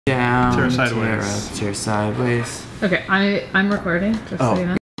Down, tear sideways. tear up, tear sideways. Okay, I'm recording, just so you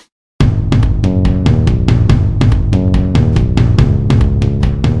know.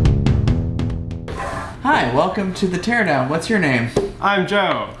 Hi, welcome to the Teardown. What's your name? I'm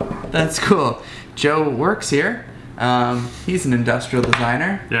Joe. That's cool. Joe works here. He's an industrial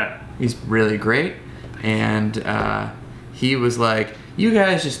designer. Yeah. He's really great. And he was like, you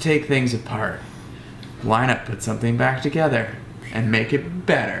guys just take things apart. Why not put something back together and make it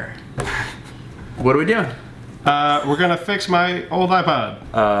better? What are we doing? We're gonna fix my old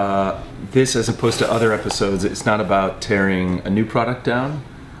iPod. This, as opposed to other episodes, it's not about tearing a new product down.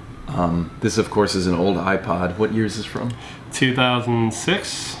 This, of course, is an old iPod. What year is this from?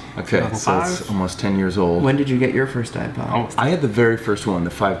 2006. Okay, 2005. so it's almost 10 years old. When did you get your first iPod? Almost. I had the very first one, the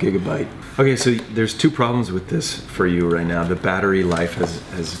 5 gigabyte. Okay, so there's two problems with this for you right now. The battery life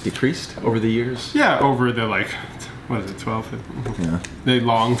has decreased over the years. Yeah, over the what is it, 12? Yeah. The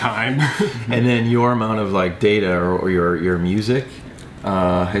long time. And then your amount of data or your music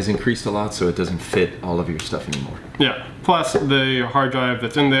has increased a lot, so it doesn't fit all of your stuff anymore. Yeah. Plus, the hard drive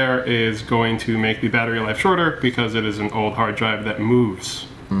that's in there is going to make the battery life shorter because it is an old hard drive that moves.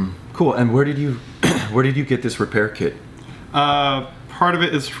 Cool. And where did you get this repair kit? Part of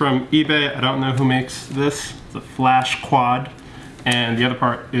it is from eBay. I don't know who makes this. It's a Flash Quad. And the other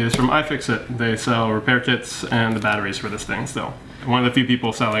part is from iFixit. They sell repair kits and the batteries for this thing still. One of the few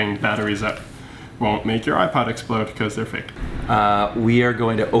people selling batteries that won't make your iPod explode because they're fake. We are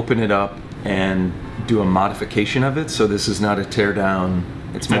going to open it up and do a modification of it. So this is not a tear down.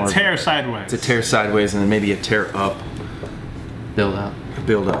 It's more a tear sideways. It's a tear sideways and then maybe a tear up. Build up.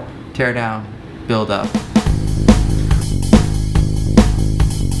 Build up. Tear down. Build up.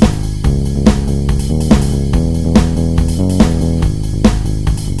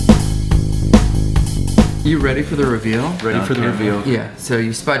 You ready for the reveal? Ready for the reveal? Yeah, so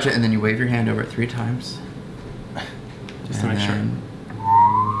you spudge it and then you wave your hand over it 3 times. Just to make sure.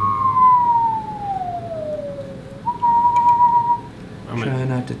 Try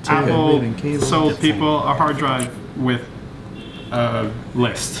not to tear Apple moving cable. sold people a hard drive with a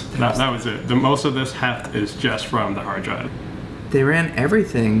list. That was it. The most of this heft is just from the hard drive. They ran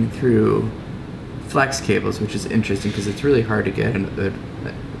everything through flex cables, which is interesting because it's really hard to get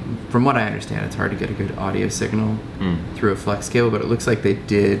from what I understand, it's hard to get a good audio signal through a flex cable, but it looks like they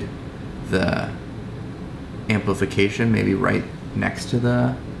did the amplification maybe right next to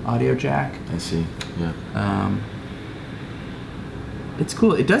the audio jack. I see, yeah. It's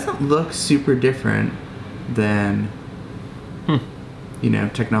cool. It doesn't look super different than,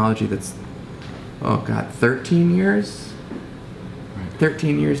 technology that's, 13 years? Right.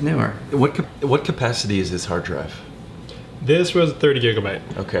 13 years newer. What capacity is this hard drive? This was 30 gigabyte.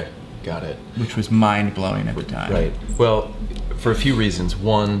 Okay, got it. Which was mind-blowing at the time. Right. Well, for a few reasons.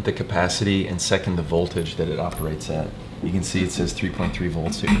 One, the capacity, and second, the voltage that it operates at. You can see it says 3.3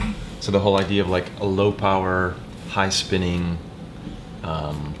 volts here. So the whole idea of a low power, high spinning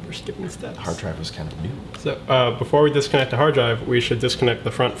We're skipping steps. hard drive was kind of new. So before we disconnect the hard drive, we should disconnect the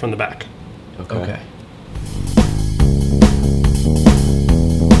front from the back. Okay.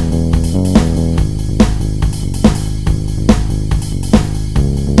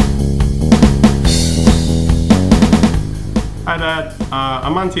 Hi Dad,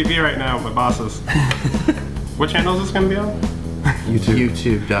 I'm on TV right now with my bosses. What channel is this going to be on? YouTube.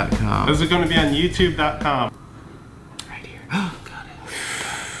 YouTube.com. This is going to be on YouTube.com. Right here. Got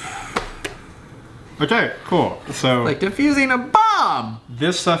it. Okay, cool. So Like defusing a bomb!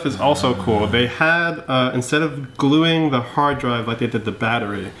 this stuff is also cool. They had, instead of gluing the hard drive like they did the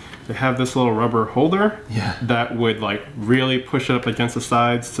battery, they have this little rubber holder that would really push it up against the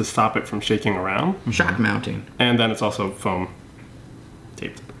sides to stop it from shaking around. Shock mounting. And then it's also foam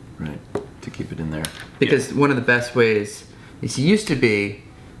taped. Right, to keep it in there. Because one of the best ways, it used to be,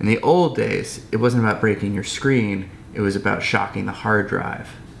 in the old days, it wasn't about breaking your screen, it was about shocking the hard drive.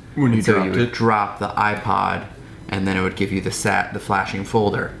 When you so dropped you would it. drop the iPod, and then it would give you the flashing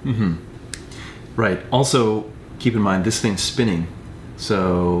folder. Mm-hmm. Right. Also, keep in mind, this thing's spinning.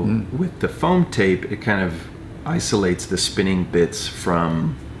 So with the foam tape, it kind of isolates the spinning bits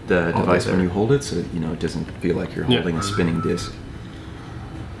from the device when you hold it, so it doesn't feel like you're holding a spinning disc.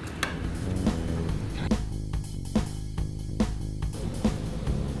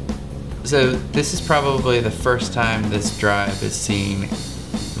 So this is probably the first time this drive is seen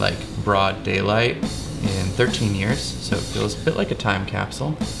broad daylight in 13 years, so it feels a bit like a time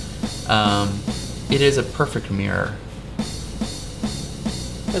capsule. It is a perfect mirror.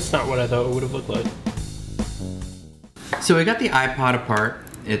 That's not what I thought it would have looked like. So we got the iPod apart.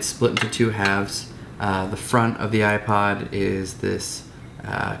 It's split into 2 halves. The front of the iPod is this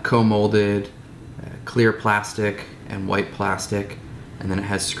co-molded, clear plastic and white plastic, and then it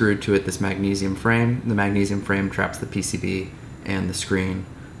has screwed to it this magnesium frame. The magnesium frame traps the PCB and the screen.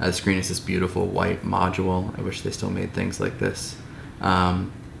 The screen is this beautiful white module. I wish they still made things like this.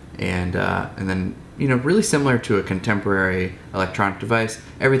 And then, you know, really similar to a contemporary electronic device,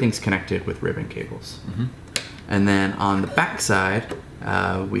 everything's connected with ribbon cables. Mm-hmm. And then on the back side,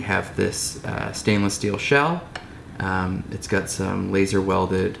 we have this stainless steel shell. It's got some laser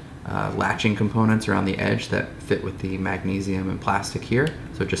welded latching components around the edge that fit with the magnesium and plastic here,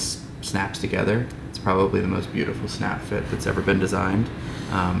 so it just snaps together. It's probably the most beautiful snap fit that's ever been designed,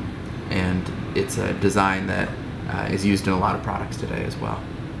 and it's a design that is used in a lot of products today as well.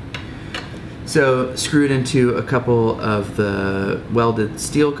 So screwed into a couple of the welded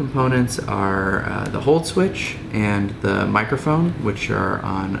steel components are the hold switch and the microphone, which are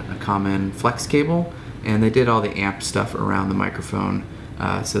on a common flex cable, and they did all the amp stuff around the microphone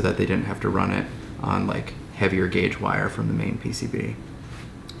so that they didn't have to run it on like heavier gauge wire from the main PCB.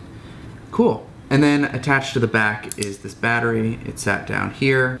 Cool. And then attached to the back is this battery. It's sat down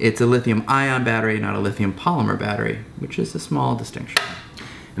here. It's a lithium ion battery, not a lithium polymer battery, which is a small distinction.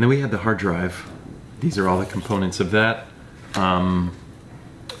 And then we have the hard drive. These are all the components of that.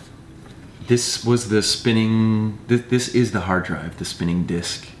 This was the spinning, this is the hard drive, the spinning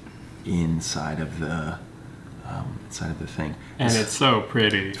disk inside of the thing. And it's so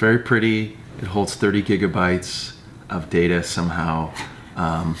pretty. It's very pretty. It holds 30 gigabytes of data somehow.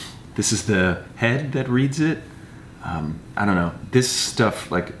 This is the head that reads it. I don't know. This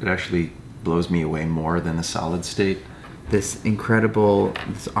stuff, like, it actually blows me away more than the solid state. This incredible,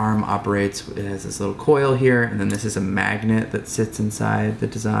 this arm operates, it has this little coil here, and then this is a magnet that sits inside the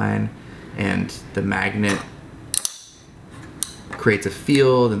design, and the magnet creates a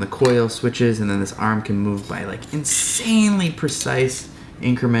field and the coil switches, and then this arm can move by like insanely precise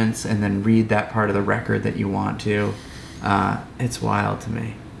increments and then read that part of the record that you want to. It's wild to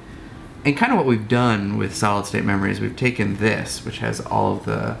me. And kind of what we've done with solid state memory is we've taken this, which has all of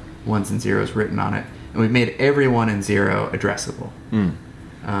the ones and zeros written on it, and we've made every 1 and 0 addressable.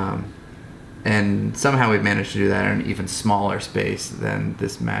 And somehow we've managed to do that in an even smaller space than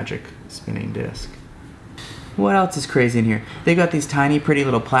this magic spinning disc. What else is crazy in here? They've got these tiny pretty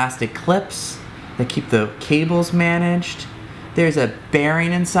little plastic clips that keep the cables managed. There's a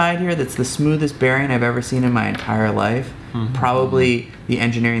bearing inside here that's the smoothest bearing I've ever seen in my entire life. Mm-hmm. Probably the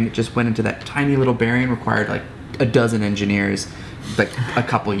engineering that just went into that tiny little bearing required like a dozen engineers, like a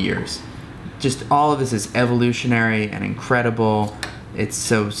couple years. Just all of this is evolutionary and incredible. It's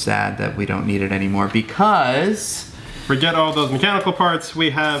so sad that we don't need it anymore because... Forget all those mechanical parts.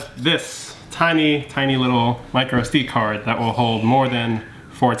 We have this tiny, tiny little micro SD card that will hold more than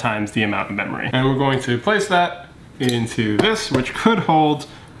 4 times the amount of memory. And we're going to place that into this, which could hold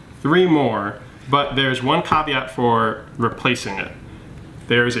 3 more, but there's one caveat for replacing it.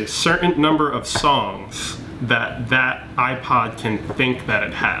 There's a certain number of songs that iPod can think that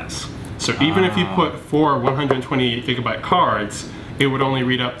it has. So even if you put 4 128 gigabyte cards, it would only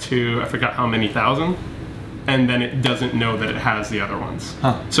read up to, I forgot how many thousand, and then it doesn't know that it has the other ones.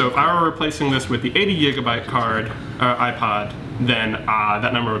 So if I were replacing this with the 80 gigabyte card iPod, then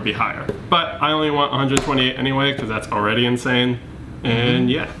that number would be higher. But I only want 128 anyway, because that's already insane. And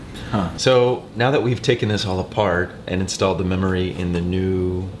yeah. So now that we've taken this all apart and installed the memory in the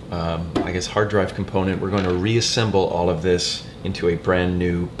new, I guess, hard drive component, we're going to reassemble all of this into a brand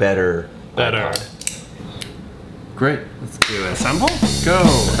new, better iPod. Great. Let's do it. Assemble? Go.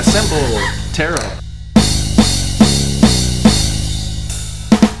 Assemble. Tear up.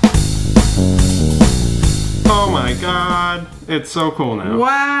 Oh my god, it's so cool now.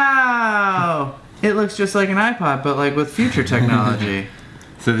 Wow! It looks just like an iPod, but like with future technology.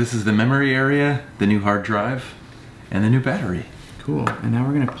 So this is the memory area, the new hard drive, and the new battery. Cool. And now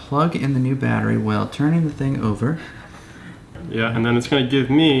we're going to plug in the new battery while turning the thing over. Yeah, and then it's going to give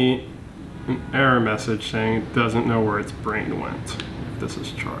me an error message saying it doesn't know where its brain went. If this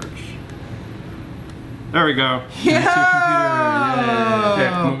is charged. There we go. Yeah!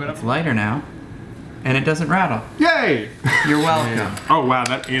 Okay, move it up. It's lighter now. And it doesn't rattle. Yay! You're welcome. Oh wow,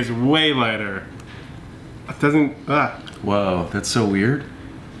 that is way lighter. It doesn't, Whoa, that's so weird.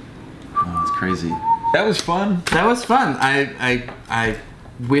 Oh, that's crazy. That was fun. That was fun. I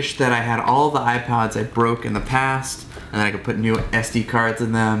wish that I had all the iPods I broke in the past, and then I could put new SD cards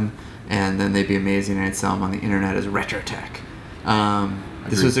in them, and then they'd be amazing, and I'd sell them on the internet as retro tech.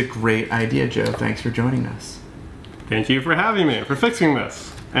 This was a great idea, Joe. Thanks for joining us. Thank you for having me, for fixing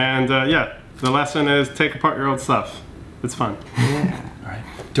this. And yeah, the lesson is take apart your old stuff. It's fun. Yeah. All right.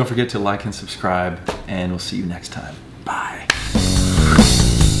 Don't forget to like and subscribe, and we'll see you next time.